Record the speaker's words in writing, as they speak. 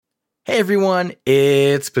Hey everyone,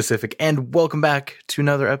 it's Pacific, and welcome back to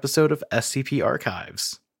another episode of SCP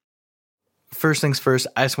Archives. First things first,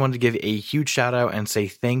 I just wanted to give a huge shout out and say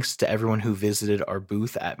thanks to everyone who visited our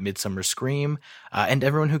booth at Midsummer Scream, and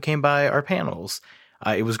everyone who came by our panels.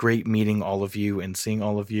 It was great meeting all of you and seeing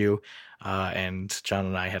all of you, and John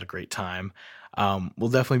and I had a great time. We'll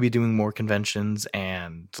definitely be doing more conventions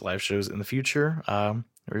and live shows in the future.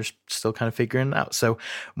 We're still kind of figuring it out. So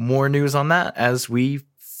more news on that as we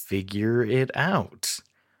figure it out.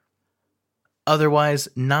 Otherwise,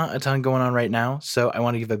 not a ton going on right now, so I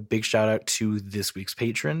want to give a big shout out to this week's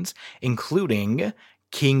patrons, including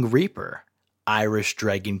King Reaper, Irish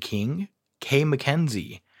Dragon King, Kay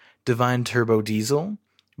McKenzie, Divine Turbo Diesel,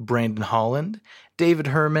 Brandon Holland, David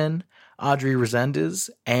Herman, Audrey Resendez,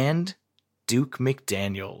 and Duke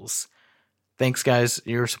McDaniels. Thanks, guys.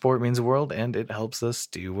 Your support means the world, and it helps us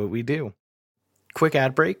do what we do. Quick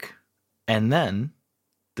ad break, and then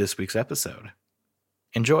this week's episode.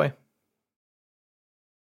 Enjoy.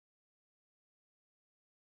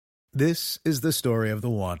 This is the story of the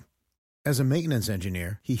one. As a maintenance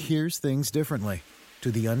engineer, he hears things differently.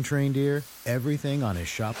 To the untrained ear, everything on his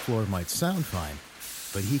shop floor might sound fine,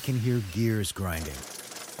 but he can hear gears grinding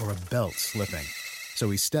or a belt slipping.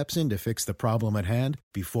 So he steps in to fix the problem at hand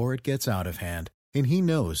before it gets out of hand. And he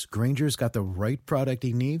knows Grainger's got the right product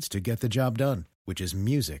he needs to get the job done, which is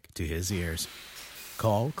music to his ears.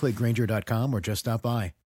 Call, click Grainger.com, or just stop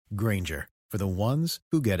by. Grainger, for the ones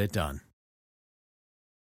who get it done.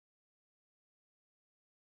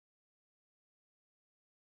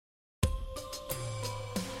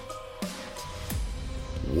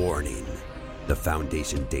 Warning. The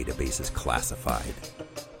Foundation database is classified.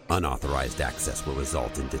 Unauthorized access will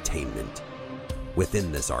result in detainment.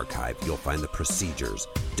 Within this archive, you'll find the procedures,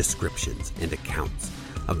 descriptions, and accounts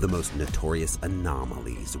of the most notorious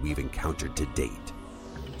anomalies we've encountered to date.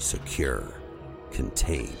 Secure,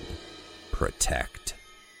 contain, protect.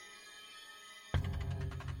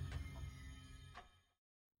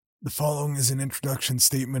 The following is an introduction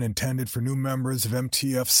statement intended for new members of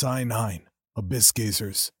MTF Psi 9, Abyss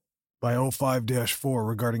Gazers, by 05-4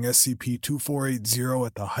 regarding SCP-2480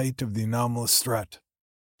 at the height of the anomalous threat.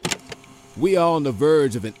 We are on the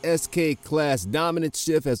verge of an SK-class dominant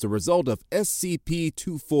shift as a result of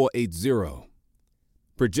SCP-2480.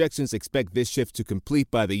 Projections expect this shift to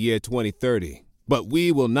complete by the year 2030, but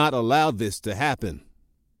we will not allow this to happen.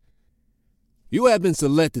 You have been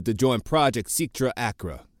selected to join Project Siktra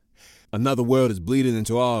Akra. Another world is bleeding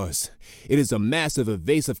into ours. It is a massive,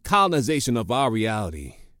 evasive colonization of our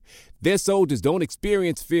reality. Their soldiers don't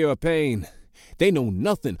experience fear or pain. They know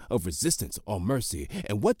nothing of resistance or mercy,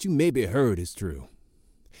 and what you may be heard is true.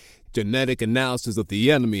 Genetic analysis of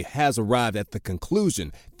the enemy has arrived at the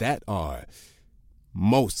conclusion that are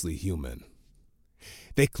mostly human.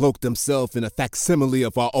 They cloak themselves in a facsimile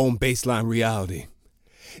of our own baseline reality.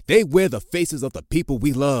 They wear the faces of the people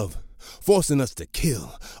we love, forcing us to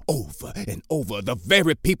kill over and over the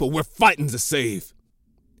very people we're fighting to save.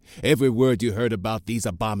 Every word you heard about these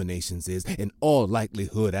abominations is, in all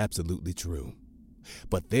likelihood, absolutely true.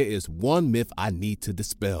 But there is one myth I need to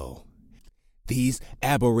dispel. These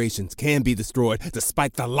aberrations can be destroyed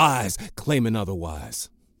despite the lies claiming otherwise.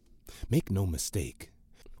 Make no mistake,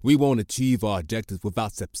 we won't achieve our objectives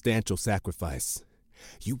without substantial sacrifice.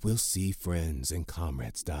 You will see friends and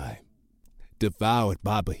comrades die. Devoured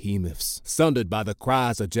by behemoths, sundered by the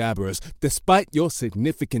cries of jabberers. Despite your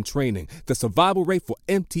significant training, the survival rate for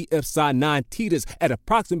MTF Psi 9 teeters at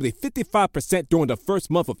approximately 55% during the first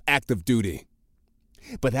month of active duty.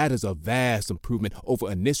 But that is a vast improvement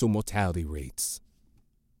over initial mortality rates.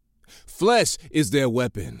 Flesh is their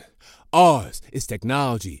weapon. Ours is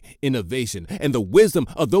technology, innovation, and the wisdom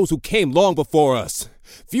of those who came long before us.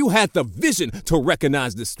 Few had the vision to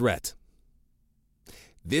recognize this threat.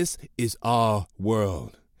 This is our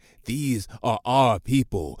world. These are our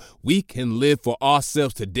people. We can live for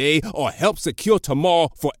ourselves today or help secure tomorrow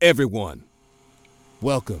for everyone.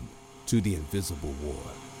 Welcome to the Invisible War.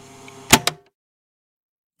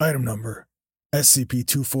 Item number,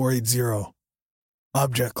 SCP-2480.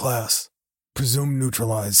 Object Class, Presumed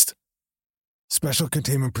Neutralized. Special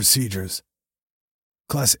Containment Procedures.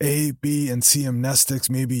 Class A, B, and C amnestics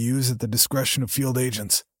may be used at the discretion of field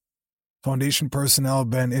agents. Foundation personnel have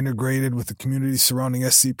been integrated with the community surrounding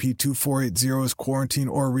SCP-2480's quarantine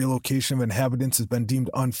or relocation of inhabitants has been deemed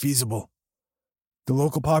unfeasible. The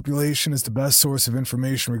local population is the best source of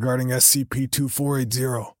information regarding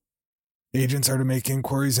SCP-2480. Agents are to make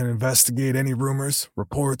inquiries and investigate any rumors,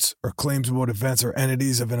 reports, or claims about events or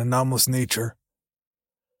entities of an anomalous nature.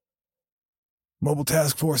 Mobile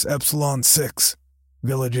Task Force Epsilon 6,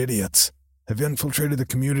 Village Idiots, have infiltrated the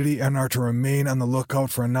community and are to remain on the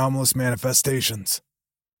lookout for anomalous manifestations.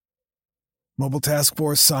 Mobile Task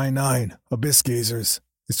Force Psi-9, Abyss Gazers,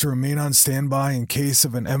 is to remain on standby in case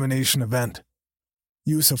of an emanation event.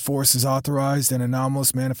 Use of force is authorized and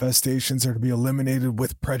anomalous manifestations are to be eliminated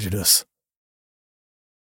with prejudice.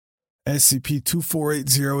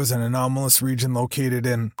 SCP-2480 is an anomalous region located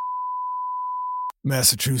in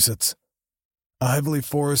Massachusetts, a heavily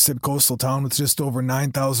forested coastal town with just over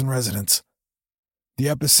 9,000 residents. The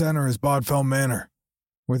epicenter is Bodfell Manor,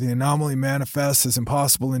 where the anomaly manifests as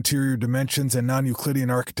impossible interior dimensions and non-Euclidean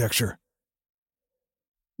architecture.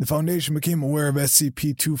 The Foundation became aware of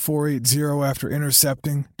SCP-2480 after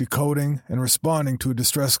intercepting, decoding, and responding to a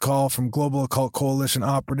distress call from Global Occult Coalition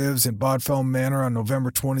operatives in Bodfell Manor on November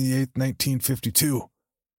 28, 1952.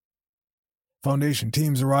 Foundation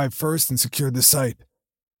teams arrived first and secured the site.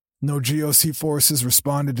 No GOC forces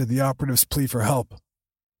responded to the operatives' plea for help.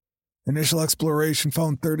 Initial exploration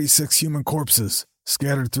found 36 human corpses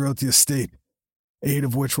scattered throughout the estate, 8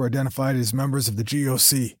 of which were identified as members of the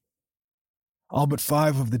GOC. All but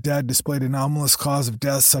 5 of the dead displayed anomalous cause of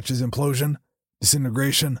death such as implosion,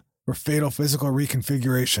 disintegration, or fatal physical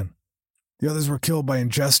reconfiguration. The others were killed by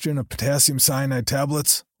ingestion of potassium cyanide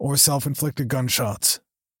tablets or self-inflicted gunshots.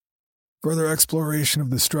 Further exploration of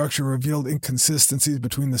the structure revealed inconsistencies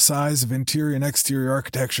between the size of interior and exterior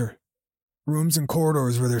architecture. Rooms and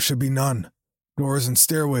corridors where there should be none, doors and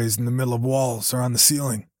stairways in the middle of walls or on the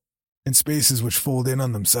ceiling, and spaces which fold in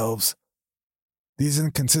on themselves. These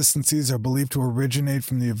inconsistencies are believed to originate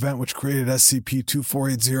from the event which created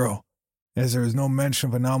SCP-2480, as there is no mention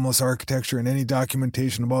of anomalous architecture in any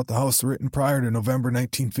documentation about the house written prior to November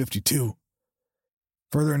 1952.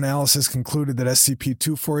 Further analysis concluded that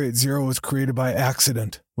SCP-2480 was created by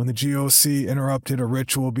accident when the GOC interrupted a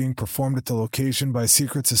ritual being performed at the location by a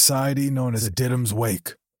secret society known as the Didym's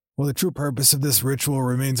Wake. While the true purpose of this ritual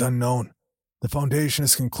remains unknown, the Foundation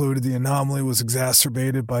has concluded the anomaly was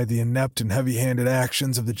exacerbated by the inept and heavy-handed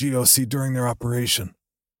actions of the GOC during their operation.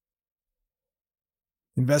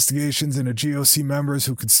 Investigations into GOC members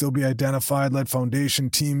who could still be identified led Foundation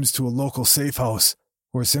teams to a local safe house,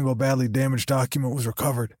 where a single badly damaged document was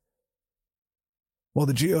recovered. While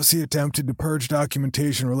the GOC attempted to purge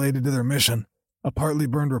documentation related to their mission, a partly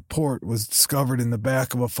burned report was discovered in the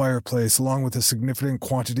back of a fireplace along with a significant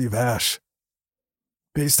quantity of hash.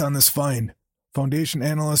 Based on this find, Foundation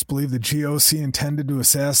analysts believe the GOC intended to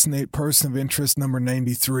assassinate person of interest number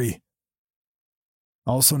 93,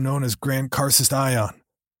 also known as Grand Karcist Ion,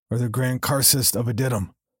 or the Grand Karcist of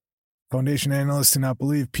Adidum. Foundation analysts do not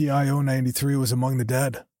believe PIO-93 was among the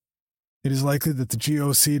dead. It is likely that the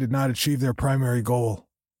GOC did not achieve their primary goal.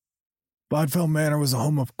 Bodfell Manor was the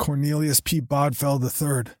home of Cornelius P. Bodfell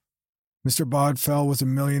III. Mr. Bodfell was a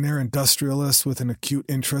millionaire industrialist with an acute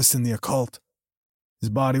interest in the occult. His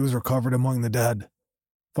body was recovered among the dead.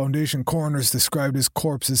 Foundation coroners described his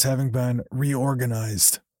corpse as having been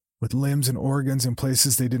reorganized, with limbs and organs in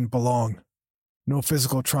places they didn't belong. No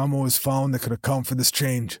physical trauma was found that could account for this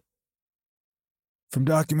change. From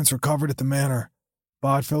documents recovered at the manor,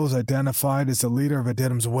 Bodfell was identified as the leader of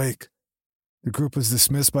Adidum's Wake. The group was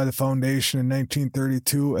dismissed by the Foundation in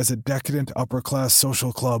 1932 as a decadent upper-class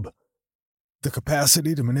social club. The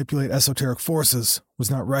capacity to manipulate esoteric forces was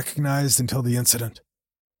not recognized until the incident.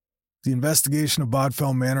 The investigation of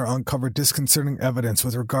Bodfell Manor uncovered disconcerting evidence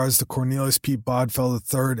with regards to Cornelius P. Bodfell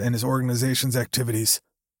III and his organization's activities.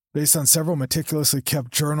 Based on several meticulously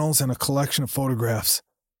kept journals and a collection of photographs,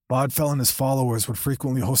 Bodfell and his followers would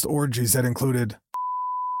frequently host orgies that included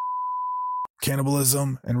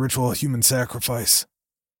cannibalism and ritual human sacrifice.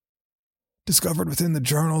 Discovered within the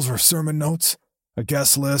journals were sermon notes, a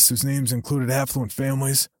guest list whose names included affluent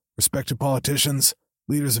families, respected politicians,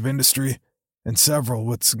 leaders of industry, and several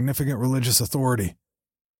with significant religious authority.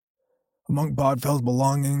 Among Bodfell's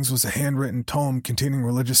belongings was a handwritten tome containing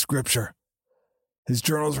religious scripture. His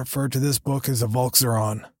journals referred to this book as a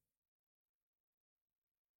Volksaron.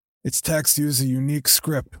 Its text used a unique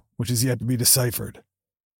script which is yet to be deciphered.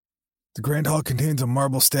 The Grand Hall contains a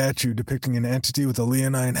marble statue depicting an entity with a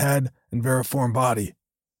leonine head and veriform body.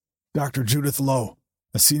 Dr. Judith Lowe,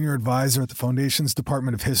 a senior advisor at the Foundation's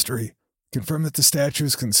Department of History, confirmed that the statue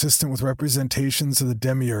is consistent with representations of the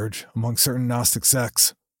Demiurge among certain Gnostic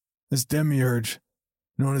sects. This Demiurge,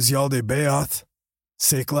 known as Yaldabaoth,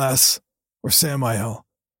 Seklas, or Samael,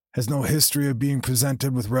 has no history of being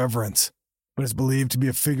presented with reverence, but is believed to be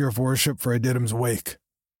a figure of worship for Adidum's Wake.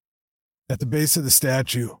 At the base of the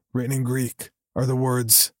statue, written in Greek, are the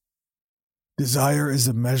words, "Desire is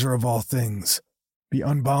the measure of all things. Be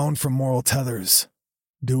unbound from moral tethers.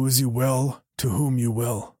 Do as you will, to whom you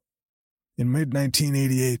will." In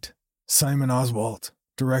mid-1988, Simon Oswald,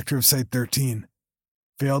 director of Site-13,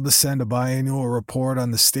 failed to send a biannual report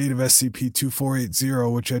on the state of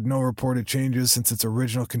SCP-2480, which had no reported changes since its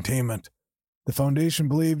original containment. The Foundation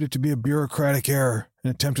believed it to be a bureaucratic error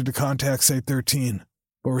and attempted to contact Site-13,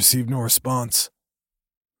 but received no response.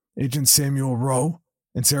 Agent Samuel Rowe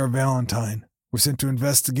and Sarah Valentine were sent to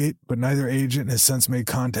investigate, but neither agent has since made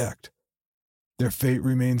contact. Their fate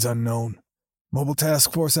remains unknown. Mobile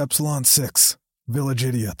Task Force Epsilon 6, Village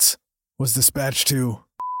Idiots, was dispatched to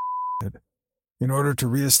in order to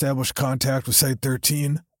re-establish contact with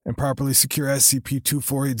Site-13 and properly secure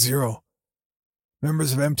SCP-2480.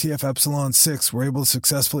 Members of MTF Epsilon 6 were able to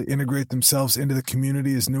successfully integrate themselves into the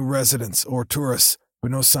community as new residents or tourists,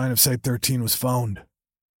 but no sign of Site-13 was found.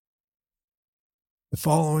 The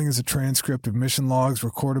following is a transcript of mission logs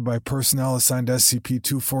recorded by personnel assigned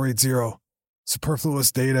SCP-2480.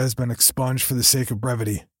 Superfluous data has been expunged for the sake of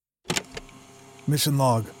brevity. Mission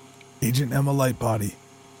log, Agent Emma Lightbody,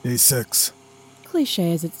 Day 6.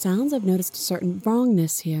 Cliché as it sounds, I've noticed a certain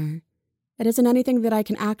wrongness here. It isn't anything that I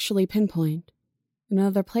can actually pinpoint. In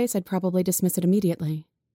another place, I'd probably dismiss it immediately.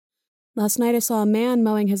 Last night I saw a man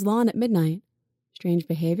mowing his lawn at midnight. Strange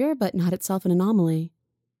behavior, but not itself an anomaly.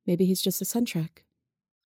 Maybe he's just eccentric.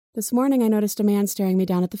 This morning I noticed a man staring me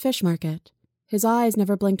down at the fish market. His eyes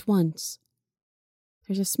never blinked once.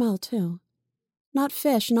 There's a smell, too. Not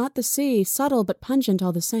fish, not the sea, subtle but pungent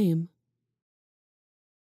all the same.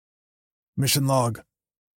 Mission log,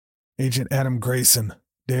 Agent Adam Grayson,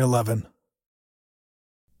 Day 11.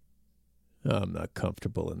 I'm not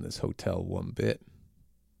comfortable in this hotel one bit.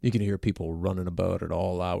 You can hear people running about at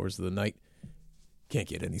all hours of the night. Can't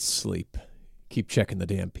get any sleep. Keep checking the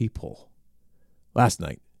damn peephole. Last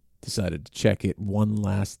night, decided to check it one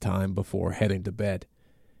last time before heading to bed.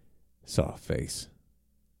 Saw a face.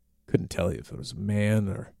 Couldn't tell you if it was a man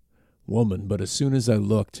or woman, but as soon as I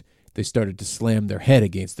looked, they started to slam their head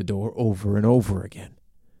against the door over and over again.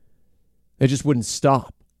 They just wouldn't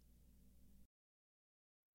stop.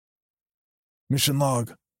 Mission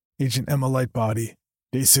log, Agent Emma Lightbody,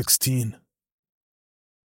 Day 16.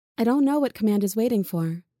 I don't know what command is waiting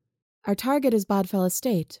for. Our target is Bodfell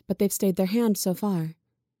Estate, but they've stayed their hand so far.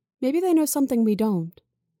 Maybe they know something we don't.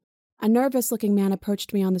 A nervous-looking man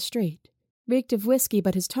approached me on the street. Reeked of whiskey,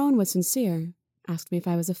 but his tone was sincere. Asked me if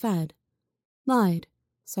I was a Fed. Lied.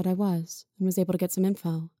 Said I was, and was able to get some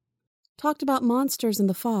info. Talked about monsters in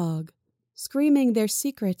the fog. Screaming their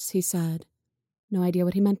secrets, he said. No idea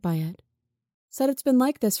what he meant by it. Said it's been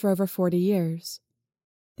like this for over 40 years.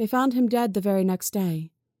 They found him dead the very next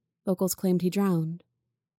day. Locals claimed he drowned.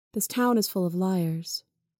 This town is full of liars.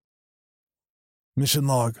 Mission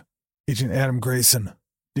log, Agent Adam Grayson,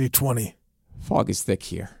 Day 20. Fog is thick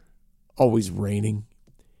here. Always raining.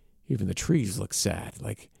 Even the trees look sad,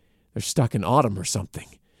 like they're stuck in autumn or something.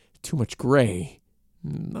 Too much gray.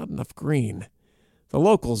 Not enough green. The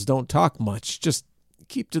locals don't talk much, just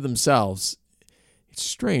keep to themselves. It's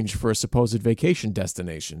strange for a supposed vacation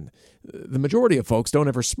destination. The majority of folks don't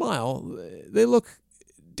ever smile. They look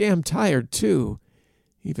damn tired, too.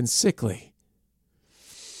 Even sickly.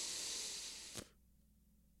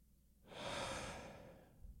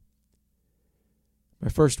 My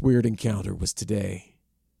first weird encounter was today.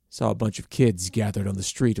 Saw a bunch of kids gathered on the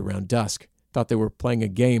street around dusk. Thought they were playing a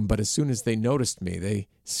game, but as soon as they noticed me, they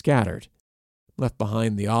scattered. Left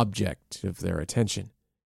behind the object of their attention.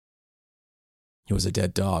 It was a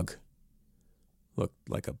dead dog. Looked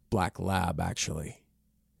like a black lab, actually.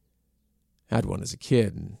 Had one as a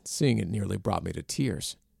kid, and seeing it nearly brought me to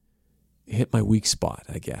tears. It hit my weak spot,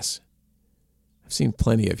 I guess. I've seen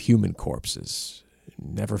plenty of human corpses.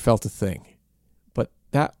 Never felt a thing. But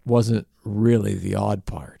that wasn't really the odd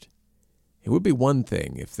part. It would be one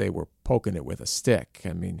thing if they were poking it with a stick.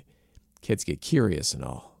 I mean, kids get curious and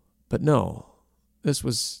all. But no, this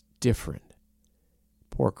was different.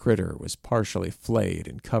 Poor critter was partially flayed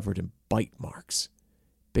and covered in bite marks.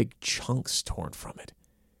 Big chunks torn from it.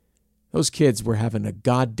 Those kids were having a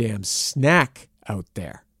goddamn snack out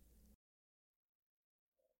there.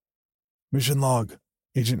 Mission log,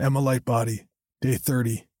 Agent Emma Lightbody, Day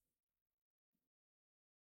 30.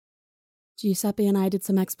 Giuseppe and I did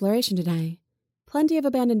some exploration today. Plenty of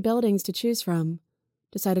abandoned buildings to choose from.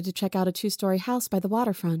 Decided to check out a 2-story house by the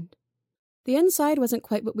waterfront. The inside wasn't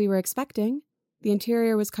quite what we were expecting. The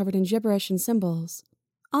interior was covered in gibberish and symbols.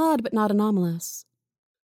 Odd, but not anomalous.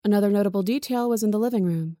 Another notable detail was in the living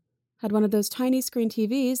room. Had one of those tiny screen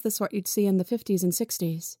TVs, the sort you'd see in the 50s and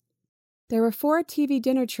 60s. There were 4 TV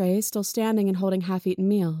dinner trays still standing and holding half-eaten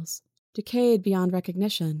meals, decayed beyond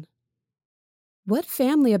recognition. What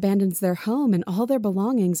family abandons their home and all their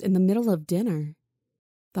belongings in the middle of dinner?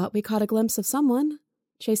 Thought we caught a glimpse of someone.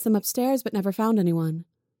 Chased them upstairs but never found anyone.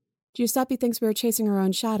 Giuseppe thinks we were chasing our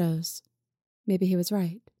own shadows. Maybe he was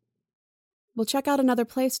right. We'll check out another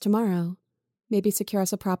place tomorrow. Maybe secure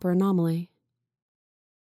us a proper anomaly.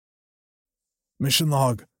 Mission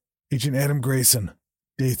log. Agent Adam Grayson.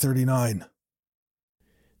 Day 39.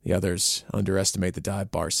 The others underestimate the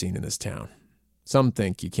dive bar scene in this town. Some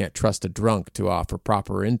think you can't trust a drunk to offer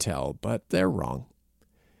proper intel, but they're wrong.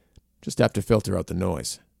 Just have to filter out the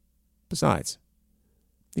noise. Besides,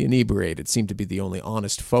 the inebriated seem to be the only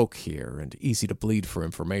honest folk here and easy to bleed for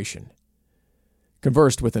information.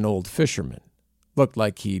 Conversed with an old fisherman. Looked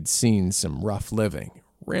like he'd seen some rough living.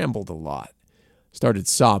 Rambled a lot. Started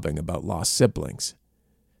sobbing about lost siblings.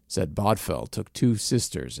 Said Bodfell took 2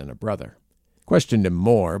 sisters and a brother. Questioned him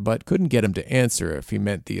more, but couldn't get him to answer if he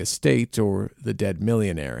meant the estate or the dead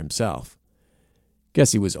millionaire himself.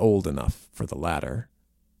 Guess he was old enough for the latter.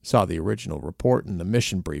 Saw the original report in the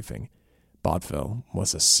mission briefing. Bodfell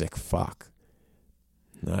was a sick fuck.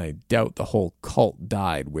 I doubt the whole cult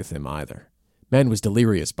died with him either. Man was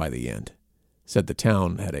delirious by the end. Said the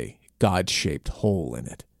town had a God-shaped hole in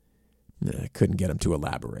it. I couldn't get him to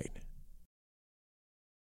elaborate.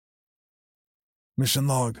 Mission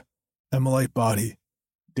log. Emilite body.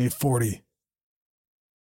 Day 40.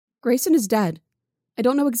 Grayson is dead. I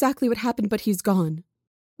don't know exactly what happened, but he's gone.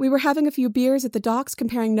 We were having a few beers at the docks,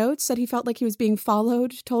 comparing notes, said he felt like he was being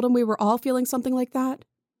followed, told him we were all feeling something like that.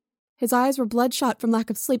 His eyes were bloodshot from lack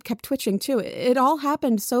of sleep, kept twitching too. It all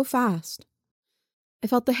happened so fast. I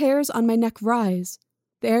felt the hairs on my neck rise.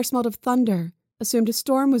 The air smelled of thunder, assumed a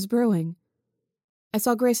storm was brewing. I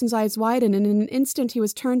saw Grayson's eyes widen, and in an instant he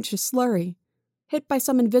was turned to slurry, hit by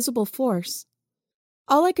some invisible force.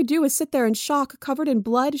 All I could do was sit there in shock, covered in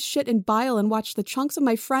blood, shit, and bile, and watch the chunks of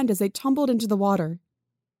my friend as they tumbled into the water.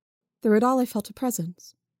 Through it all, I felt a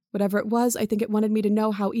presence. Whatever it was, I think it wanted me to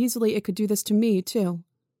know how easily it could do this to me, too.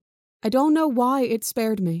 I don't know why it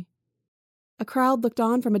spared me. A crowd looked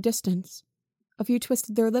on from a distance. A few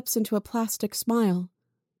twisted their lips into a plastic smile,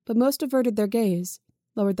 but most averted their gaze,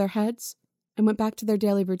 lowered their heads, and went back to their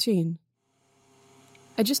daily routine.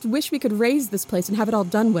 I just wish we could raise this place and have it all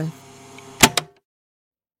done with.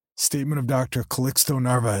 Statement of Dr. Calixto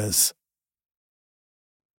Narvaez.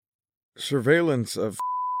 Surveillance of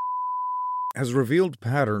has revealed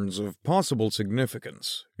patterns of possible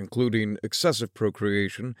significance, including excessive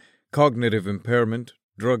procreation, cognitive impairment,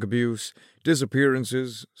 drug abuse,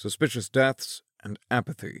 disappearances, suspicious deaths, and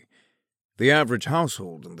apathy. The average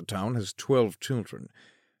household in the town has 12 children,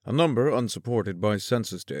 a number unsupported by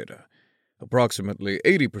census data. Approximately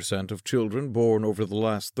 80% of children born over the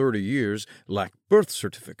last 30 years lack birth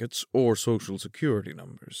certificates or social security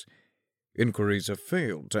numbers. Inquiries have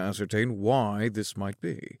failed to ascertain why this might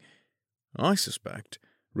be. I suspect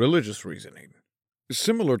religious reasoning.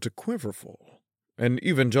 Similar to Quiverful, an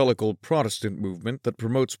evangelical Protestant movement that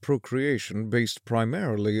promotes procreation based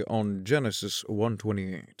primarily on Genesis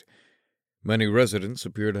 1:28. Many residents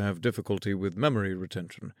appear to have difficulty with memory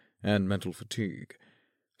retention and mental fatigue.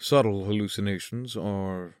 Subtle hallucinations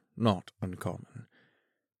are not uncommon.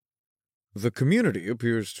 The community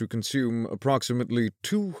appears to consume approximately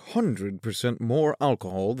 200% more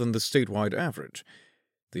alcohol than the statewide average.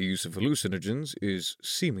 The use of hallucinogens is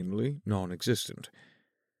seemingly non-existent.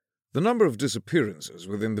 The number of disappearances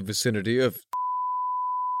within the vicinity of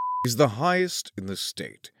is the highest in the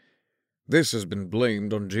state. This has been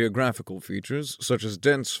blamed on geographical features such as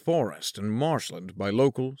dense forest and marshland by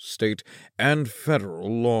local, state, and federal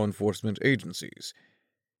law enforcement agencies.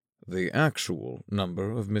 The actual number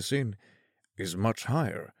of missing is much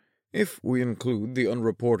higher if we include the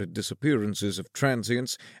unreported disappearances of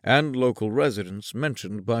transients and local residents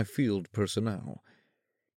mentioned by field personnel.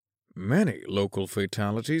 Many local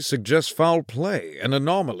fatalities suggest foul play and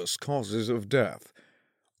anomalous causes of death.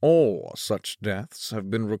 All such deaths have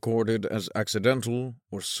been recorded as accidental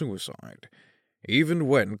or suicide, even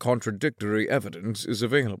when contradictory evidence is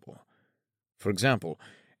available. For example,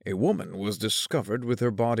 a woman was discovered with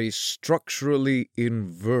her body structurally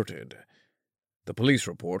inverted. The police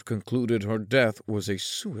report concluded her death was a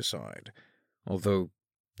suicide, although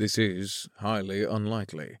this is highly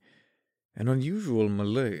unlikely. An unusual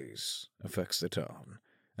malaise affects the town,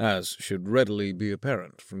 as should readily be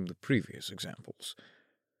apparent from the previous examples.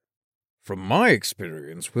 From my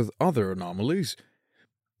experience with other anomalies,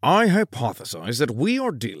 I hypothesize that we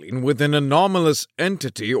are dealing with an anomalous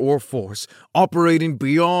entity or force operating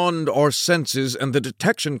beyond our senses and the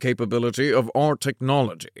detection capability of our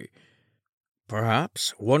technology.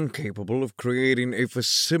 Perhaps one capable of creating a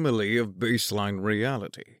facsimile of baseline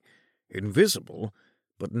reality, invisible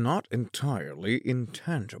but not entirely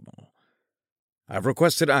intangible. I've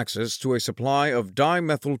requested access to a supply of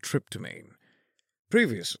dimethyltryptamine.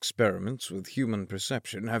 Previous experiments with human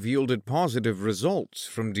perception have yielded positive results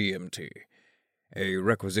from DMT. A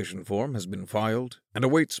requisition form has been filed and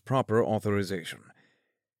awaits proper authorization.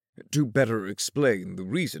 To better explain the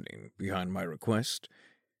reasoning behind my request,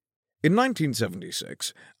 in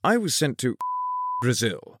 1976, I was sent to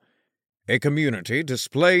Brazil, a community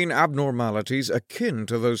displaying abnormalities akin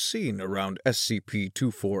to those seen around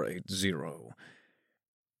SCP-2480.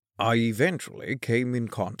 I eventually came in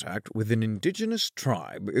contact with an indigenous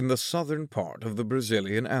tribe in the southern part of the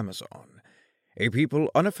Brazilian Amazon, a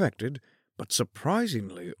people unaffected but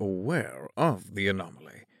surprisingly aware of the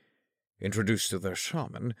anomaly. Introduced to their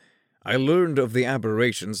shaman, I learned of the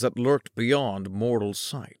aberrations that lurked beyond mortal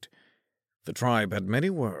sight. The tribe had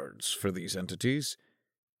many words for these entities,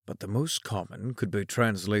 but the most common could be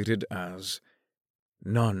translated as,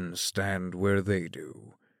 "None stand where they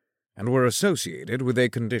do," and were associated with a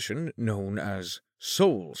condition known as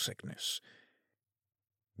soul sickness.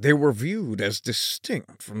 They were viewed as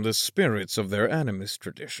distinct from the spirits of their animist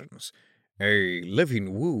traditions, a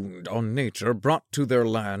living wound on nature brought to their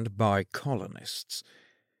land by colonists.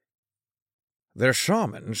 Their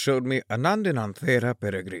shaman showed me Anandinanthera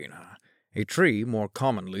peregrina, a tree more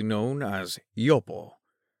commonly known as yopo.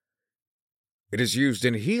 It is used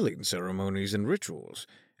in healing ceremonies and rituals,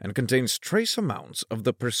 and contains trace amounts of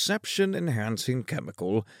the perception-enhancing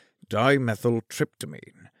chemical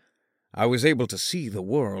dimethyltryptamine. I was able to see the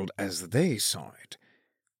world as they saw it,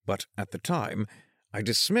 but at the time, I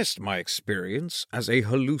dismissed my experience as a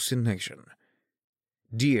hallucination.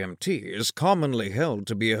 DMT is commonly held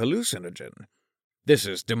to be a hallucinogen. This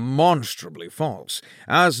is demonstrably false,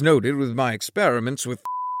 as noted with my experiments with.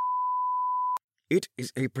 It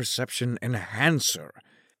is a perception enhancer,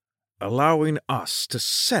 allowing us to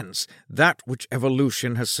sense that which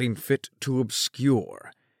evolution has seen fit to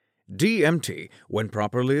obscure. DMT, when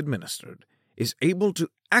properly administered, is able to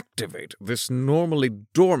activate this normally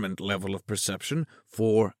dormant level of perception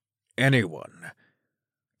for anyone.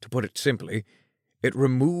 To put it simply, it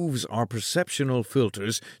removes our perceptual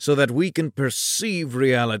filters so that we can perceive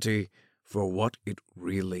reality for what it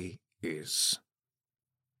really is.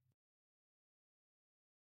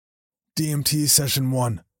 DMT Session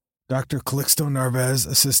 1. Dr. Calixto Narvaez,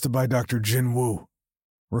 assisted by Dr. Jin Wu.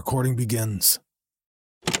 Recording begins.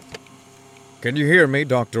 Can you hear me,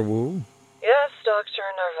 Dr. Wu? Yes,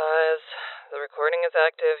 Dr. Narvaez. The recording is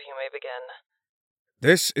active. You may begin.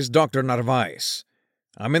 This is Dr. Narvaez.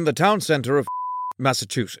 I'm in the town center of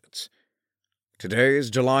Massachusetts. Today is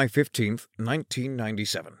July 15th,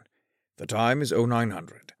 1997. The time is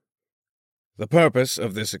 0900. The purpose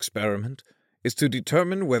of this experiment is to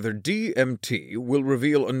determine whether DMT will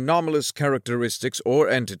reveal anomalous characteristics or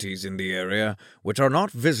entities in the area which are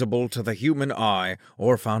not visible to the human eye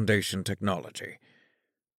or Foundation technology.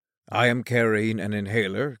 I am carrying an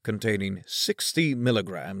inhaler containing 60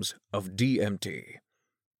 milligrams of DMT.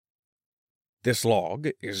 This log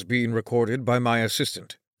is being recorded by my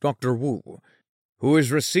assistant, Dr. Wu, who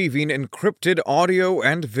is receiving encrypted audio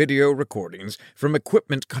and video recordings from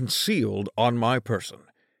equipment concealed on my person.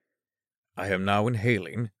 I am now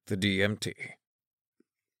inhaling the DMT.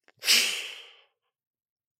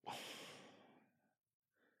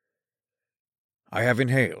 I have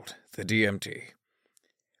inhaled the DMT.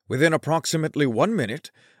 Within approximately 1 minute,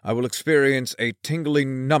 I will experience a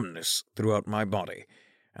tingling numbness throughout my body,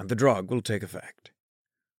 and the drug will take effect.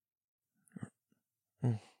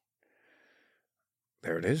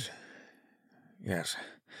 There it is. Yes.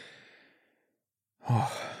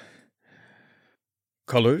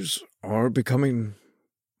 Colors are becoming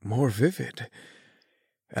more vivid,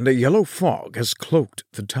 and a yellow fog has cloaked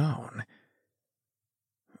the town.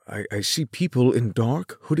 I see people in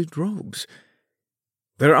dark, hooded robes.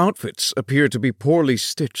 Their outfits appear to be poorly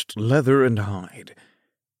stitched leather and hide.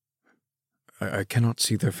 I cannot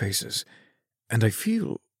see their faces, and I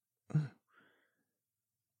feel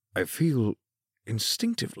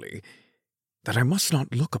instinctively that I must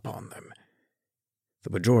not look upon them. The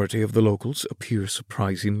majority of the locals appear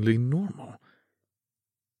surprisingly normal.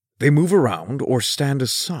 They move around or stand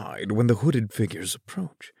aside when the hooded figures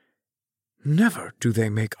approach. Never do they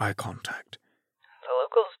make eye contact. The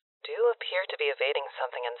locals do appear to be evading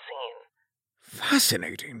something unseen.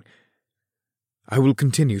 Fascinating. I will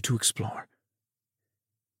continue to explore.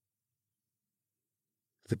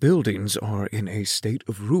 The buildings are in a state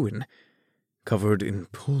of ruin, covered in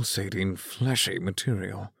pulsating, fleshy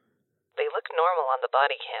material. They look normal on the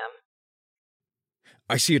body cam.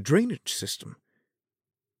 I see a drainage system.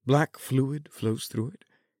 Black fluid flows through it.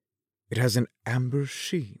 It has an amber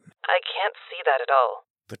sheen. I can't see that at all.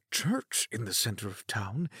 The church in the center of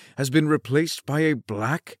town has been replaced by a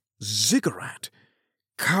black ziggurat.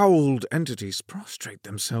 Cowled entities prostrate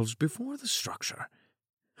themselves before the structure.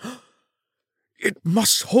 It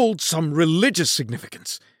must hold some religious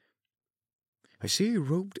significance. I see a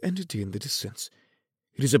robed entity in the distance.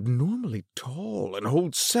 It is abnormally tall and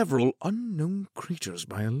holds several unknown creatures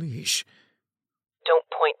by a leash. Don't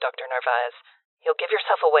point, Dr. Narvaez. You'll give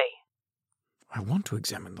yourself away. I want to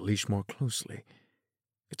examine the leash more closely.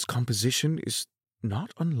 Its composition is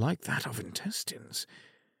not unlike that of intestines.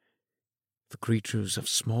 The creatures have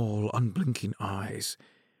small, unblinking eyes,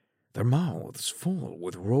 their mouths full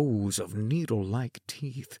with rows of needle-like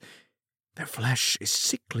teeth. Their flesh is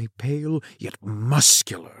sickly pale, yet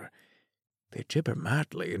muscular. They gibber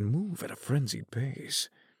madly and move at a frenzied pace.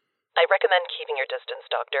 I recommend keeping your distance,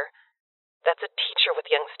 Doctor. That's a teacher with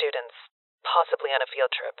young students, possibly on a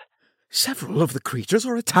field trip. Several of the creatures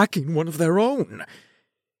are attacking one of their own.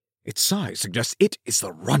 Its size suggests it is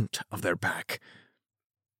the runt of their pack.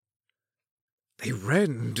 They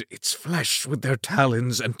rend its flesh with their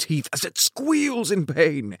talons and teeth as it squeals in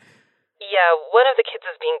pain. Yeah, one of the kids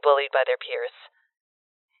is being bullied by their peers.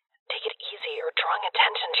 Take it easy, you're drawing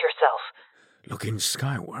attention to yourself. Looking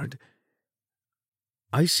skyward,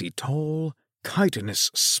 I see tall,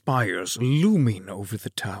 chitinous spires looming over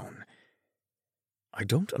the town. I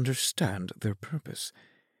don't understand their purpose.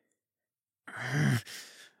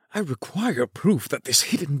 I require proof that this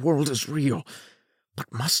hidden world is real,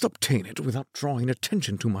 but must obtain it without drawing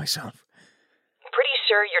attention to myself. Pretty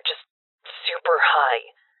sure you're just super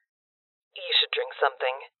high. You should drink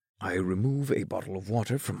something. I remove a bottle of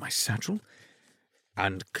water from my satchel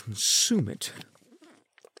and consume it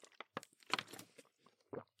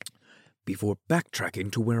before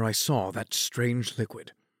backtracking to where I saw that strange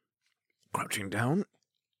liquid. Crouching down,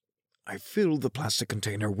 I fill the plastic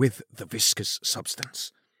container with the viscous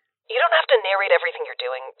substance. You don't have to narrate everything you're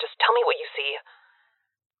doing. Just tell me what you see.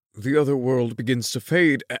 The other world begins to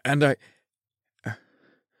fade, and I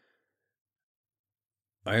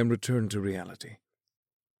am returned to reality.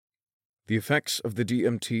 The effects of the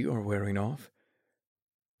DMT are wearing off.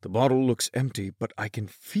 The bottle looks empty, but I can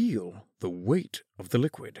feel the weight of the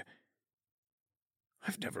liquid.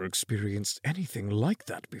 I've never experienced anything like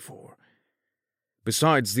that before.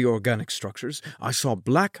 Besides the organic structures, I saw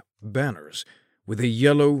black banners with a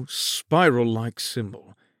yellow, spiral-like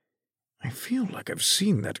symbol. I feel like I've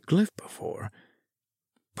seen that glyph before,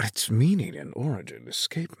 but its meaning and origin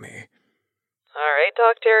escape me. All right,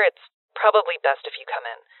 Doctor, it's probably best if you come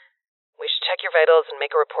in. We should check your vitals and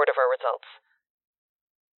make a report of our results.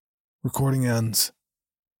 Recording ends.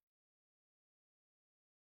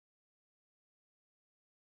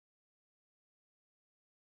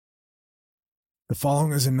 The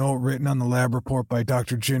following is a note written on the lab report by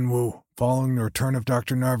Dr. Jin Woo, following the return of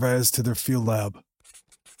Dr. Narvaez to their field lab.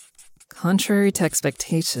 Contrary to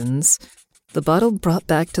expectations, the bottle brought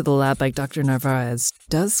back to the lab by Dr. Narvaez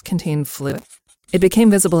does contain fluid. It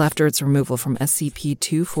became visible after its removal from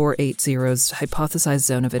SCP-2480's hypothesized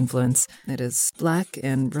zone of influence. It is black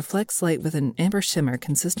and reflects light with an amber shimmer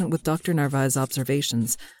consistent with Dr. Narvaez's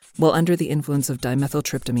observations while under the influence of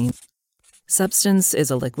dimethyltryptamine. Substance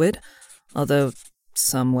is a liquid, although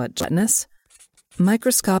somewhat gelatinous.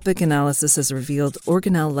 Microscopic analysis has revealed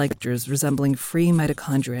organelle-like structures resembling free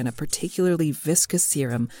mitochondria in a particularly viscous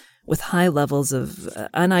serum with high levels of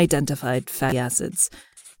unidentified fatty acids.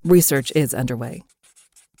 Research is underway.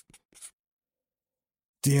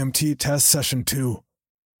 DMT test session 2.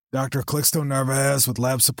 Dr. Calixto Narvaez with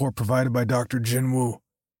lab support provided by Dr. Jin Woo.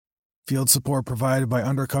 Field support provided by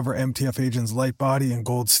undercover MTF agents Lightbody and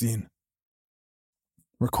Goldstein.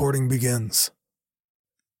 Recording begins.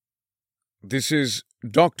 This is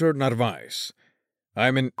Dr. Narvaez.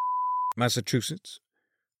 I'm in Massachusetts.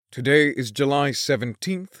 Today is July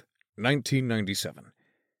 17th, 1997.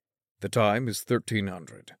 The time is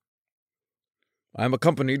 1300. I am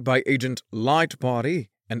accompanied by Agent Lightbody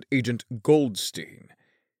and Agent Goldstein.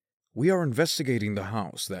 We are investigating the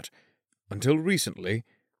house that, until recently,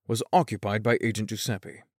 was occupied by Agent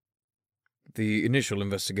Giuseppe. The initial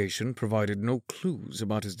investigation provided no clues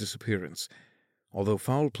about his disappearance, although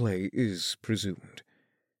foul play is presumed.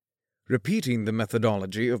 Repeating the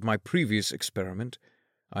methodology of my previous experiment,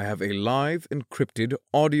 I have a live encrypted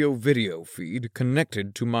audio-video feed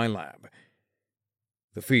connected to my lab.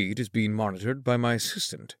 The feed is being monitored by my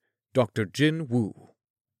assistant, Dr. Jin Woo.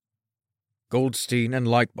 Goldstein and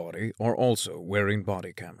Lightbody are also wearing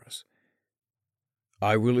body cameras.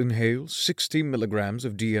 I will inhale 60 milligrams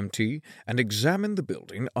of DMT and examine the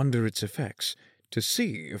building under its effects to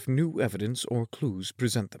see if new evidence or clues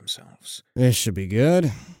present themselves. This should be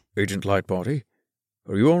good. Agent Lightbody,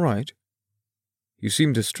 Are you all right? You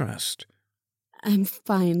seem distressed. I'm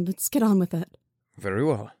fine. Let's get on with it. Very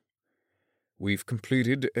well. We've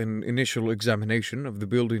completed an initial examination of the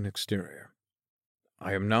building exterior.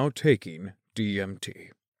 I am now taking DMT.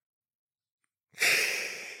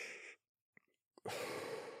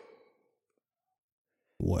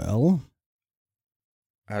 Well?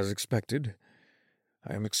 As expected,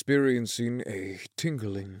 I am experiencing a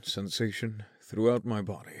tingling sensation throughout my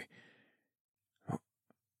body. Oh.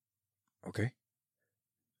 Okay.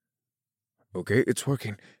 Okay, it's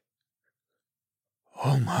working.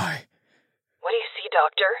 Oh my. What do you see,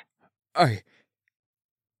 Doctor?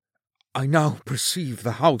 I now perceive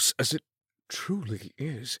the house as it truly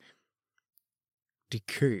is.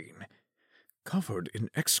 Decaying, covered in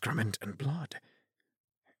excrement and blood.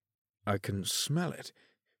 I can smell it,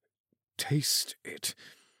 taste it.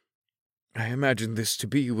 I imagine this to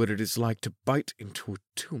be what it is like to bite into a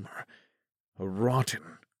tumor, a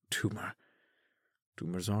rotten tumor.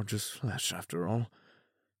 Tumors are just flesh, after all.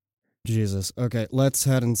 Jesus. Okay, let's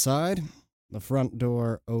head inside. The front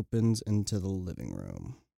door opens into the living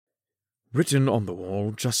room. Written on the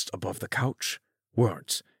wall just above the couch,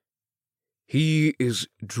 words. He is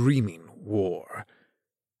dreaming war.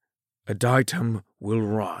 A diatom will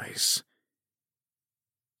rise.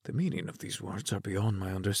 The meaning of these words are beyond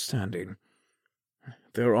my understanding.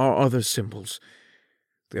 There are other symbols.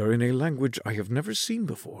 They are in a language I have never seen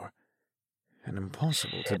before, and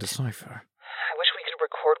impossible to decipher. I wish we could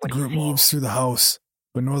record The what group he's seeing. moves through the house,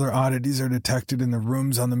 but no other oddities are detected in the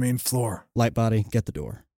rooms on the main floor. Lightbody, get the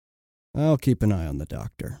door. I'll keep an eye on the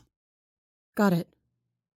doctor. Got it.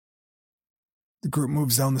 The group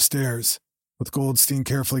moves down the stairs, with Goldstein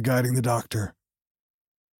carefully guiding the doctor.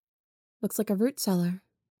 Looks like a root cellar.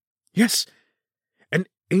 Yes, an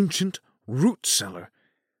ancient root cellar.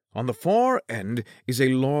 On the far end is a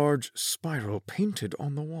large spiral painted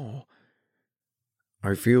on the wall.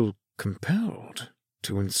 I feel compelled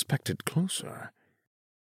to inspect it closer.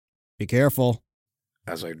 Be careful.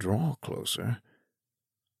 As I draw closer,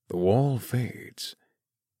 the wall fades,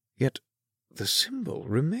 yet the symbol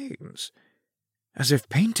remains, as if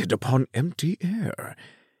painted upon empty air.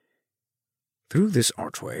 Through this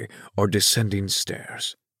archway are descending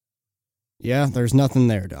stairs. Yeah, there's nothing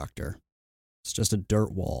there, Doctor. It's just a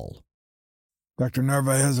dirt wall. Dr.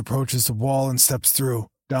 Narvaez approaches the wall and steps through,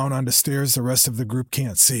 down onto stairs the rest of the group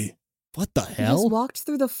can't see. What the He hell? just walked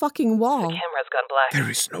through the fucking The wall. camera's gone black. There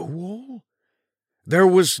is no wall. There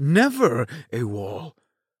was never a wall.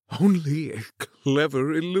 Only a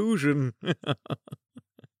clever illusion.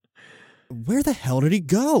 Where the hell did he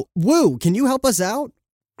go? Woo, can you help us out?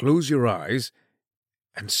 Close your eyes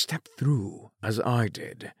and step through as I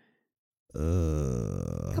did.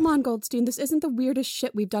 Come on, Goldstein. This isn't the weirdest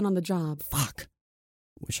shit we've done on the job. Fuck.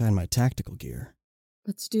 Wish I had my tactical gear.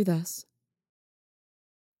 Let's do this.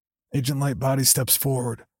 Agent Lightbody steps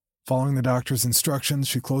forward. Following the doctor's instructions,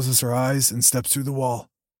 she closes her eyes and steps through the wall.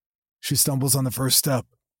 She stumbles on the first step,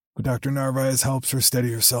 but Dr. Narvaez helps her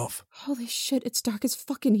steady herself. Holy shit, it's dark as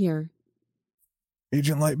fuck in here.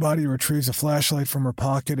 Agent Lightbody retrieves a flashlight from her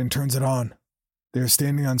pocket and turns it on. They are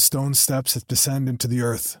standing on stone steps that descend into the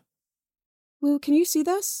earth. Woo, can you see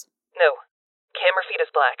this? No. Camera feed is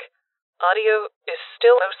black. Audio is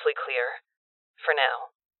still mostly clear. For now.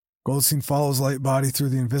 Goldstein follows Lightbody through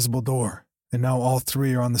the invisible door, and now all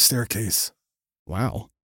three are on the staircase. Wow.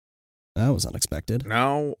 That was unexpected.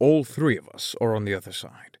 Now all three of us are on the other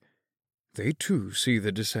side. They too see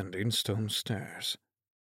the descending stone stairs.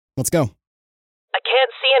 Let's go. I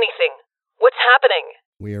can't see anything. What's happening?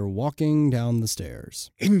 We are walking down the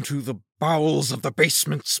stairs. Into the bowels of the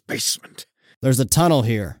basement's basement. There's a tunnel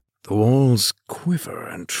here. The walls quiver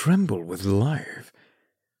and tremble with life.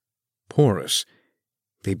 Porous,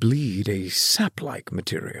 they bleed a sap-like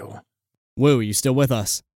material. Woo, you still with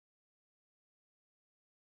us?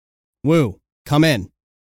 Woo, come in.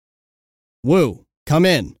 Woo, come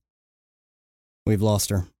in. We've lost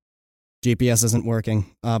her. GPS isn't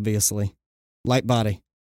working, obviously. Lightbody,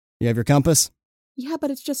 you have your compass? Yeah,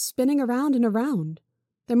 but it's just spinning around and around.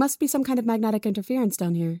 There must be some kind of magnetic interference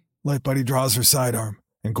down here. Lightbody draws her sidearm,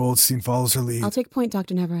 and Goldstein follows her lead. I'll take point,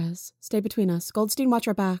 Dr. Narvaez. Stay between us. Goldstein, watch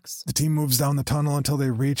our backs. The team moves down the tunnel until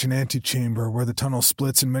they reach an antechamber where the tunnel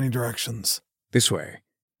splits in many directions. This way.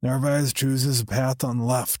 Narvaez chooses a path on the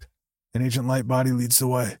left, and Agent Lightbody leads the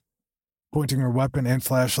way, pointing her weapon and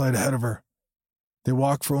flashlight ahead of her. They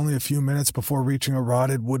walk for only a few minutes before reaching a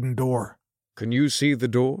rotted wooden door. Can you see the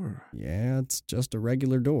door? Yeah, it's just a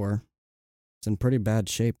regular door. It's in pretty bad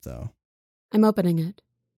shape, though. I'm opening it.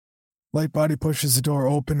 Lightbody pushes the door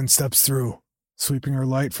open and steps through, sweeping her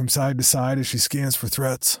light from side to side as she scans for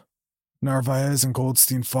threats. Narvaez and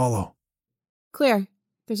Goldstein follow. Clear.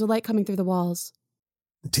 There's a light coming through the walls.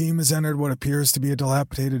 The team has entered what appears to be a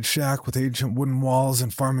dilapidated shack with ancient wooden walls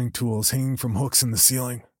and farming tools hanging from hooks in the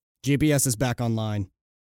ceiling. GPS is back online.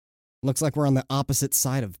 Looks like we're on the opposite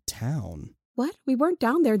side of town. What? We weren't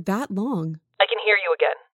down there that long. I can hear you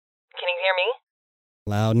again. Can you hear me?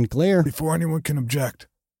 Loud and clear. Before anyone can object,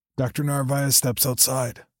 Dr. Narvaez steps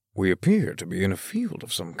outside. We appear to be in a field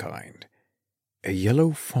of some kind. A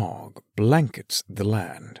yellow fog blankets the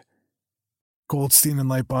land. Goldstein and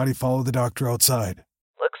Lightbody follow the doctor outside.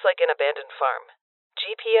 Looks like an abandoned farm.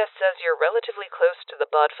 GPS says you're relatively close to the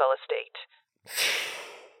Bodfell estate.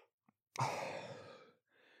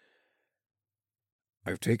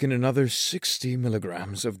 I've taken another 60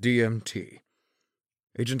 milligrams of DMT.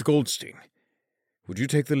 Agent Goldstein, would you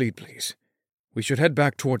take the lead, please? We should head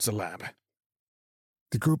back towards the lab.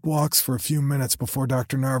 The group walks for a few minutes before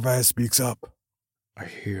Dr. Narvaez speaks up. I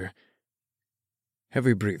hear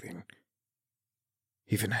heavy breathing,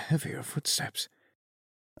 even heavier footsteps.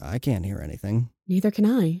 I can't hear anything. Neither can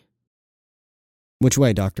I. Which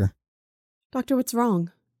way, Doctor? Doctor, what's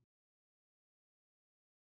wrong?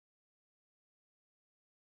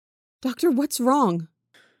 Doctor, what's wrong?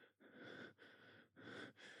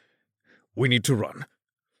 We need to run.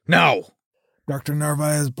 Now! Dr.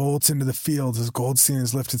 Narvaez bolts into the field as Goldstein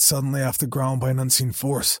is lifted suddenly off the ground by an unseen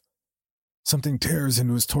force. Something tears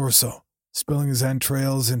into his torso, spilling his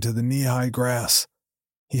entrails into the knee-high grass.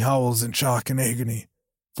 He howls in shock and agony,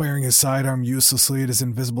 firing his sidearm uselessly at his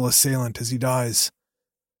invisible assailant as he dies.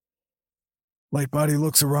 Lightbody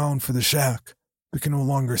looks around for the shack, but can no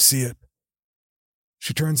longer see it.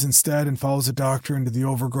 She turns instead and follows the doctor into the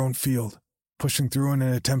overgrown field, pushing through in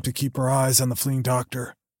an attempt to keep her eyes on the fleeing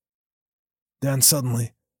doctor. Then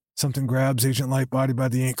suddenly, something grabs Agent Lightbody by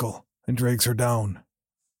the ankle and drags her down.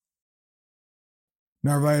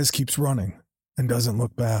 Narvaez keeps running and doesn't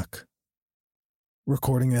look back.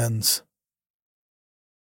 Recording ends.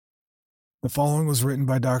 The following was written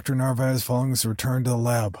by Dr. Narvaez following his return to the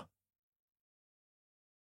lab.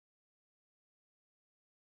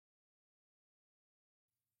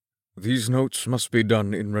 These notes must be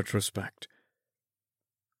done in retrospect.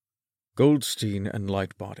 Goldstein and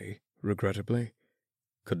Lightbody, regrettably,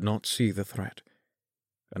 could not see the threat,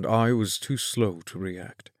 and I was too slow to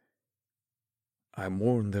react. I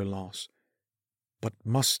mourn their loss, but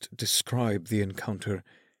must describe the encounter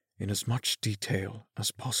in as much detail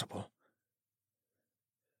as possible.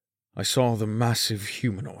 I saw the massive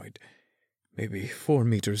humanoid, maybe 4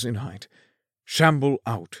 meters in height, shamble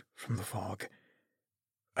out from the fog.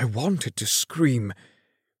 I wanted to scream,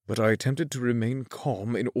 but I attempted to remain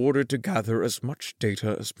calm in order to gather as much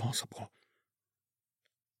data as possible.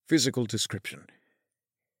 Physical description.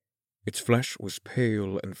 Its flesh was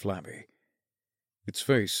pale and flabby. Its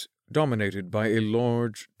face dominated by a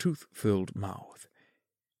large, tooth-filled mouth.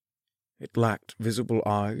 It lacked visible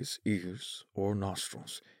eyes, ears, or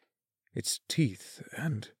nostrils. Its teeth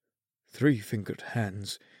and 3-fingered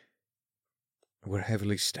hands were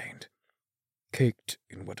heavily stained, caked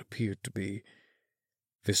in what appeared to be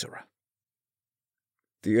viscera.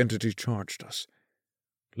 The entity charged us,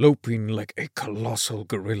 loping like a colossal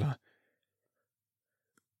gorilla.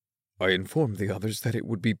 I informed the others that it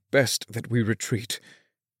would be best that we retreat,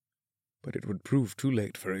 but it would prove too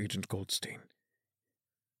late for Agent Goldstein.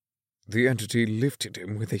 The entity lifted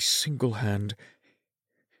him with a single hand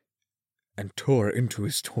and tore into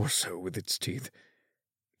his torso with its teeth,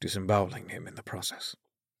 disemboweling him in the process.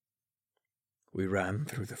 We ran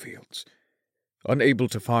through the fields, unable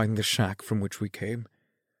to find the shack from which we came.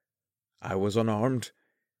 I was unarmed,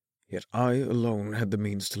 yet I alone had the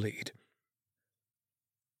means to lead.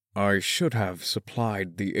 I should have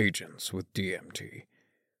supplied the agents with DMT,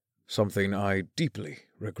 something I deeply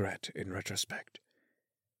regret in retrospect.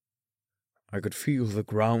 I could feel the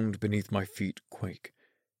ground beneath my feet quake.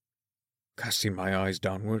 Casting my eyes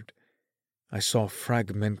downward, I saw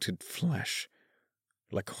fragmented flesh,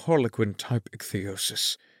 like harlequin-type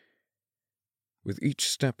ichthyosis. With each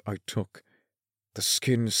step I took, the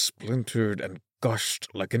skin splintered and gushed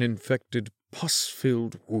like an infected,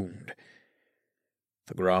 pus-filled wound.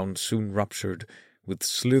 The ground soon ruptured with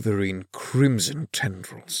slithering crimson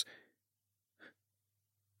tendrils.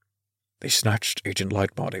 They snatched Agent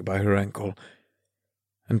Lightbody by her ankle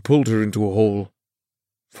and pulled her into a hole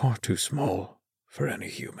far too small for any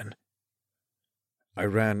human. I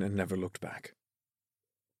ran and never looked back.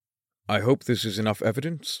 I hope this is enough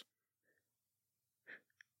evidence.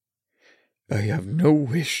 I have no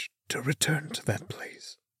wish to return to that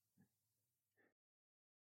place.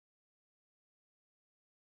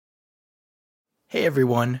 Hey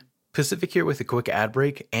everyone, Pacific here with a quick ad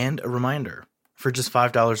break and a reminder. For just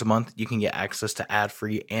 $5 a month, you can get access to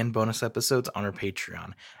ad-free and bonus episodes on our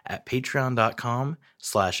Patreon at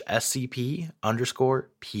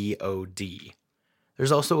patreon.com/SCP_POD.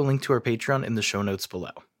 There's also a link to our Patreon in the show notes below.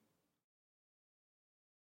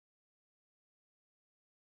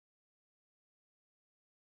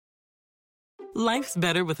 Life's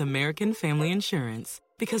better with American Family Insurance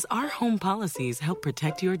because our home policies help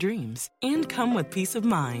protect your dreams and come with peace of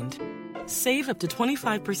mind. Save up to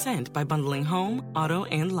 25% by bundling home, auto,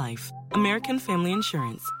 and life. American Family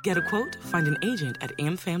Insurance. Get a quote, find an agent at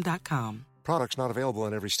amfam.com. Products not available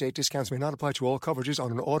in every state. Discounts may not apply to all coverages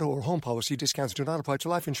on an auto or home policy. Discounts do not apply to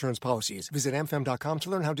life insurance policies. Visit amfam.com to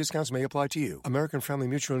learn how discounts may apply to you. American Family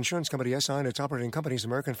Mutual Insurance Company, SI, and its operating companies,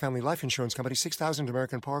 American Family Life Insurance Company, 6000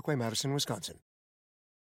 American Parkway, Madison, Wisconsin.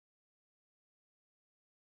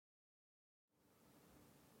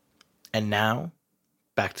 And now,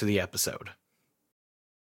 back to the episode.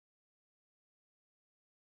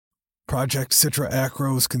 Project Citra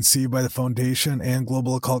Acro was conceived by the Foundation and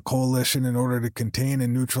Global Occult Coalition in order to contain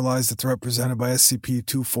and neutralize the threat presented by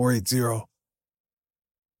SCP-2480.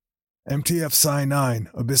 MTF Psi-9,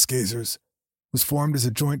 Abyss Gazers, was formed as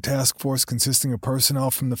a joint task force consisting of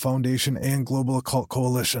personnel from the Foundation and Global Occult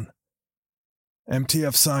Coalition.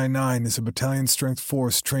 MTF Psi-9 is a battalion-strength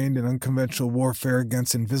force trained in unconventional warfare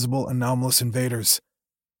against invisible, anomalous invaders.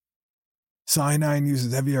 Psi-9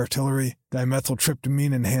 uses heavy artillery,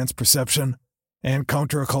 dimethyltryptamine-enhanced perception, and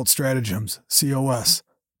counter-occult stratagems, COS,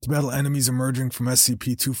 to battle enemies emerging from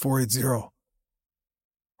SCP-2480.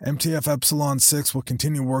 MTF Epsilon-6 will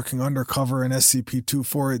continue working undercover in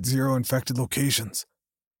SCP-2480 infected locations,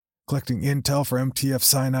 collecting intel for MTF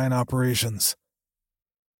Psi-9 operations.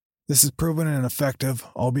 This is proven an effective,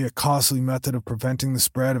 albeit costly, method of preventing the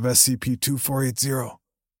spread of SCP-2480.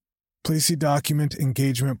 Please see Document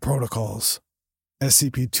Engagement Protocols,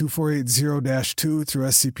 SCP-2480-2 through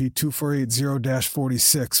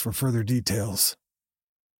SCP-2480-46 for further details.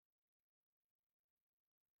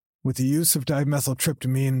 With the use of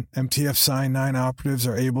dimethyltryptamine, MTF Psi-9 operatives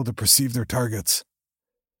are able to perceive their targets.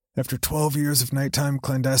 After 12 years of nighttime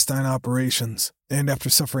clandestine operations, and after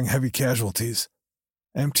suffering heavy casualties,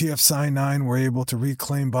 MTF Psi-9 were able to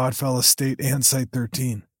reclaim Bodfell Estate and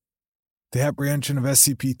Site-13. The apprehension of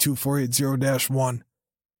SCP-2480-1,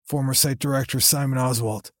 former Site Director Simon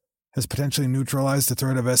Oswalt, has potentially neutralized the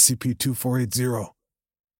threat of SCP-2480.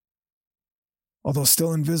 Although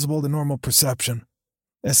still invisible to normal perception,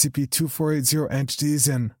 SCP-2480 entities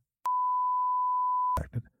in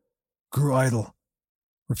grew idle,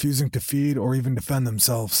 refusing to feed or even defend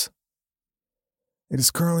themselves. It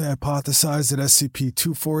is currently hypothesized that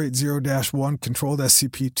SCP-2480-1 controlled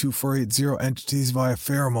SCP-2480 entities via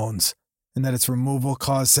pheromones, and that its removal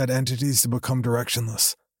caused said entities to become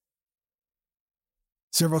directionless.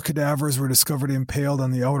 Several cadavers were discovered impaled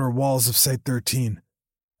on the outer walls of Site-13.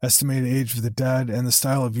 Estimated age of the dead and the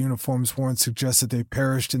style of uniforms worn suggests that they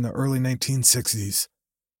perished in the early 1960s.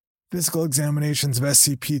 Physical examinations of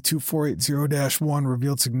SCP-2480-1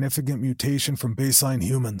 revealed significant mutation from baseline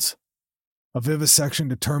humans. A vivisection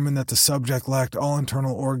determined that the subject lacked all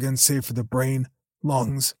internal organs save for the brain,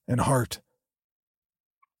 lungs, and heart.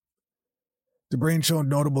 The brain showed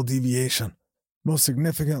notable deviation, most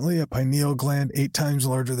significantly a pineal gland 8 times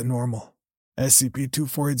larger than normal.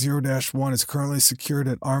 SCP-2480-1 is currently secured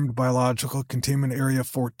at Armed Biological Containment Area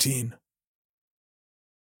 14.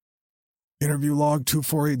 Interview Log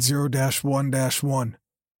 2480-1-1.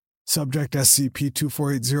 Subject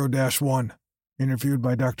SCP-2480-1. Interviewed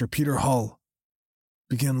by Dr. Peter Hull.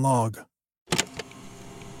 Begin log.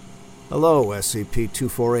 Hello,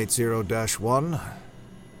 SCP-2480-1.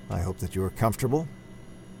 I hope that you are comfortable.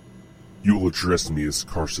 You will address me as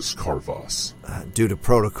Karsus Karvas. Due to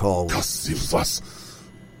protocol... Kasivas!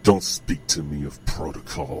 Don't speak to me of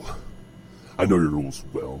protocol. I know your rules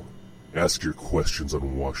well. Ask your questions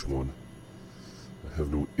on Watch 1. I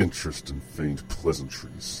have no interest in feigned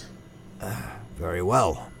pleasantries. Very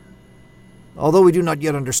well. Although we do not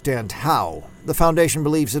yet understand how, the Foundation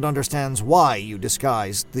believes it understands why you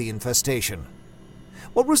disguised the infestation.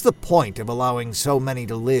 What was the point of allowing so many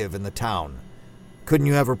to live in the town? Couldn't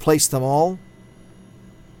you have replaced them all?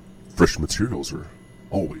 Fresh materials are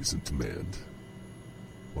always in demand.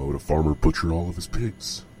 Why would a farmer butcher all of his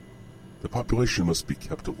pigs? The population must be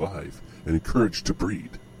kept alive and encouraged to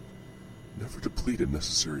breed. Never deplete a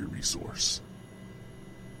necessary resource.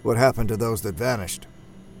 What happened to those that vanished?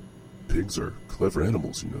 Pigs are clever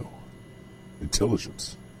animals, you know.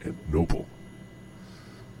 Intelligent and noble.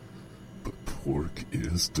 But pork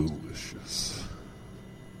is delicious.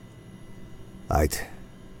 I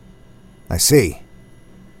see.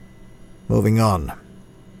 Moving on.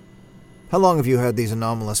 How long have you had these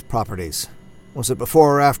anomalous properties? Was it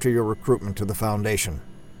before or after your recruitment to the Foundation?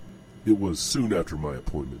 It was soon after my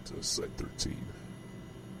appointment to Site-13.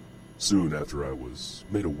 Soon after I was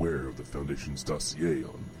made aware of the Foundation's dossier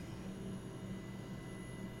on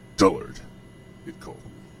Dullard, it called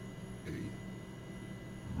me.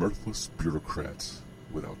 A mirthless bureaucrat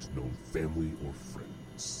without known family or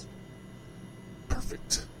friends.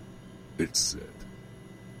 Perfect, it said,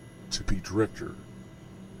 to be director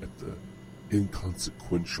at the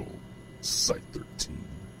inconsequential Site-13.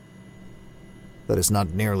 That is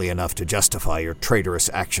not nearly enough to justify your traitorous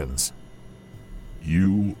actions.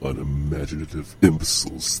 You unimaginative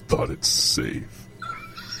imbeciles thought it safe.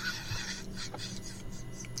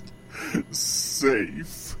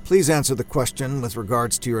 Safe. Please answer the question with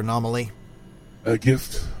regards to your anomaly. A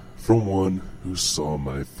gift from one who saw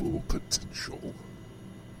my full potential.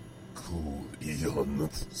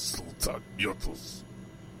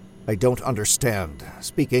 I don't understand.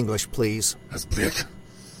 Speak English, please.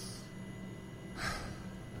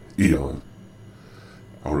 Eon,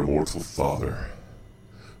 our immortal father,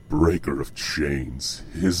 breaker of chains,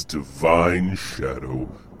 his divine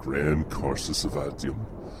shadow, Grand Carsus of Atium,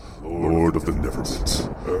 Lord of the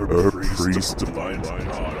Nevermint, our priest, divine God,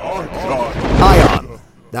 our God. Ion!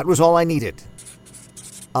 That was all I needed.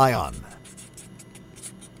 Ion.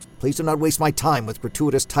 Please do not waste my time with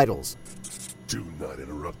gratuitous titles. Do not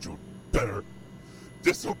interrupt, you better.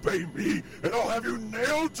 Disobey me, and I'll have you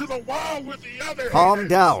nailed to the wall with the other Calm hand.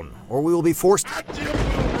 down, or we will be forced... Atium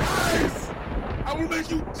will rise! I will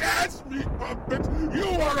make you dance, meat puppet! You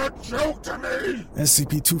are a joke to me!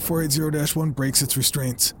 SCP-2480-1 breaks its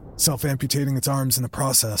restraints, self-amputating its arms in the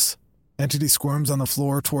process. Entity squirms on the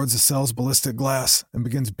floor towards the cell's ballistic glass and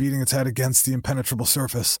begins beating its head against the impenetrable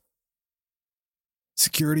surface.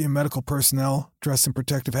 Security and medical personnel, dressed in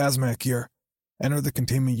protective hazmat gear, enter the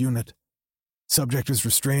containment unit. Subject is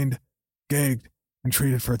restrained, gagged, and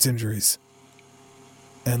treated for its injuries.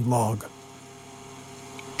 End log.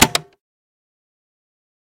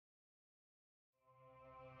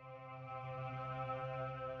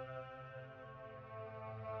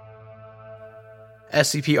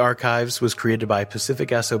 SCP Archives was created by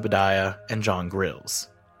Pacific S. Obadiah and John Grills.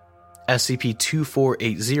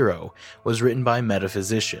 SCP-2480 was written by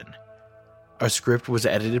Metaphysician. Our script was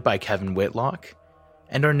edited by Kevin Whitlock,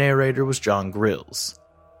 and our narrator was John Grills.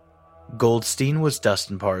 Goldstein was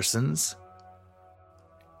Dustin Parsons.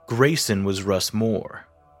 Grayson was Russ Moore.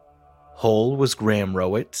 Hull was Graham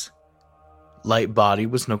Rowett. Light Body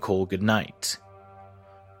was Nicole Goodnight.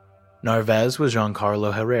 Narvez was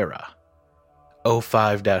Giancarlo Herrera.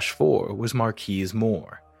 05-4 was Marquise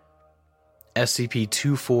Moore.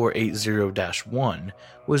 SCP-2480-1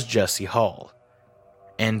 was Jesse Hall.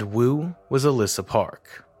 And Wu was Alyssa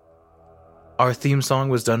Park. Our theme song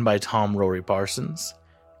was done by Tom Rory Parsons,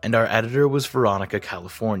 and our editor was Veronica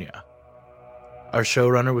California. Our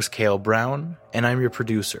showrunner was Cale Brown, and I'm your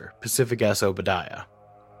producer, Pacific S. Obadiah.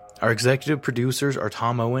 Our executive producers are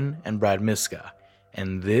Tom Owen and Brad Miska,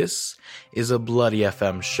 and this is a Bloody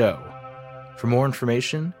FM show. For more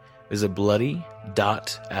information, visit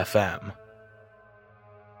bloody.fm.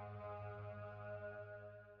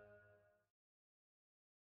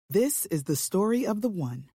 This is the story of the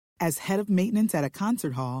one. As head of maintenance at a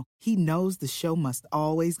concert hall, he knows the show must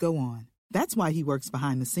always go on. That's why he works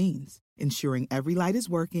behind the scenes, ensuring every light is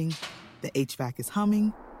working, the HVAC is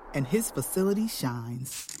humming, and his facility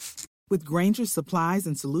shines. With Grainger's supplies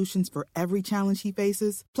and solutions for every challenge he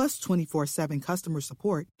faces, plus 24/7 customer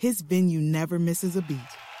support, his venue never misses a beat.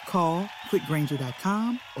 Call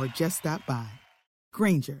quickgrainger.com or just stop by.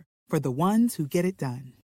 Grainger, for the ones who get it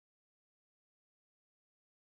done.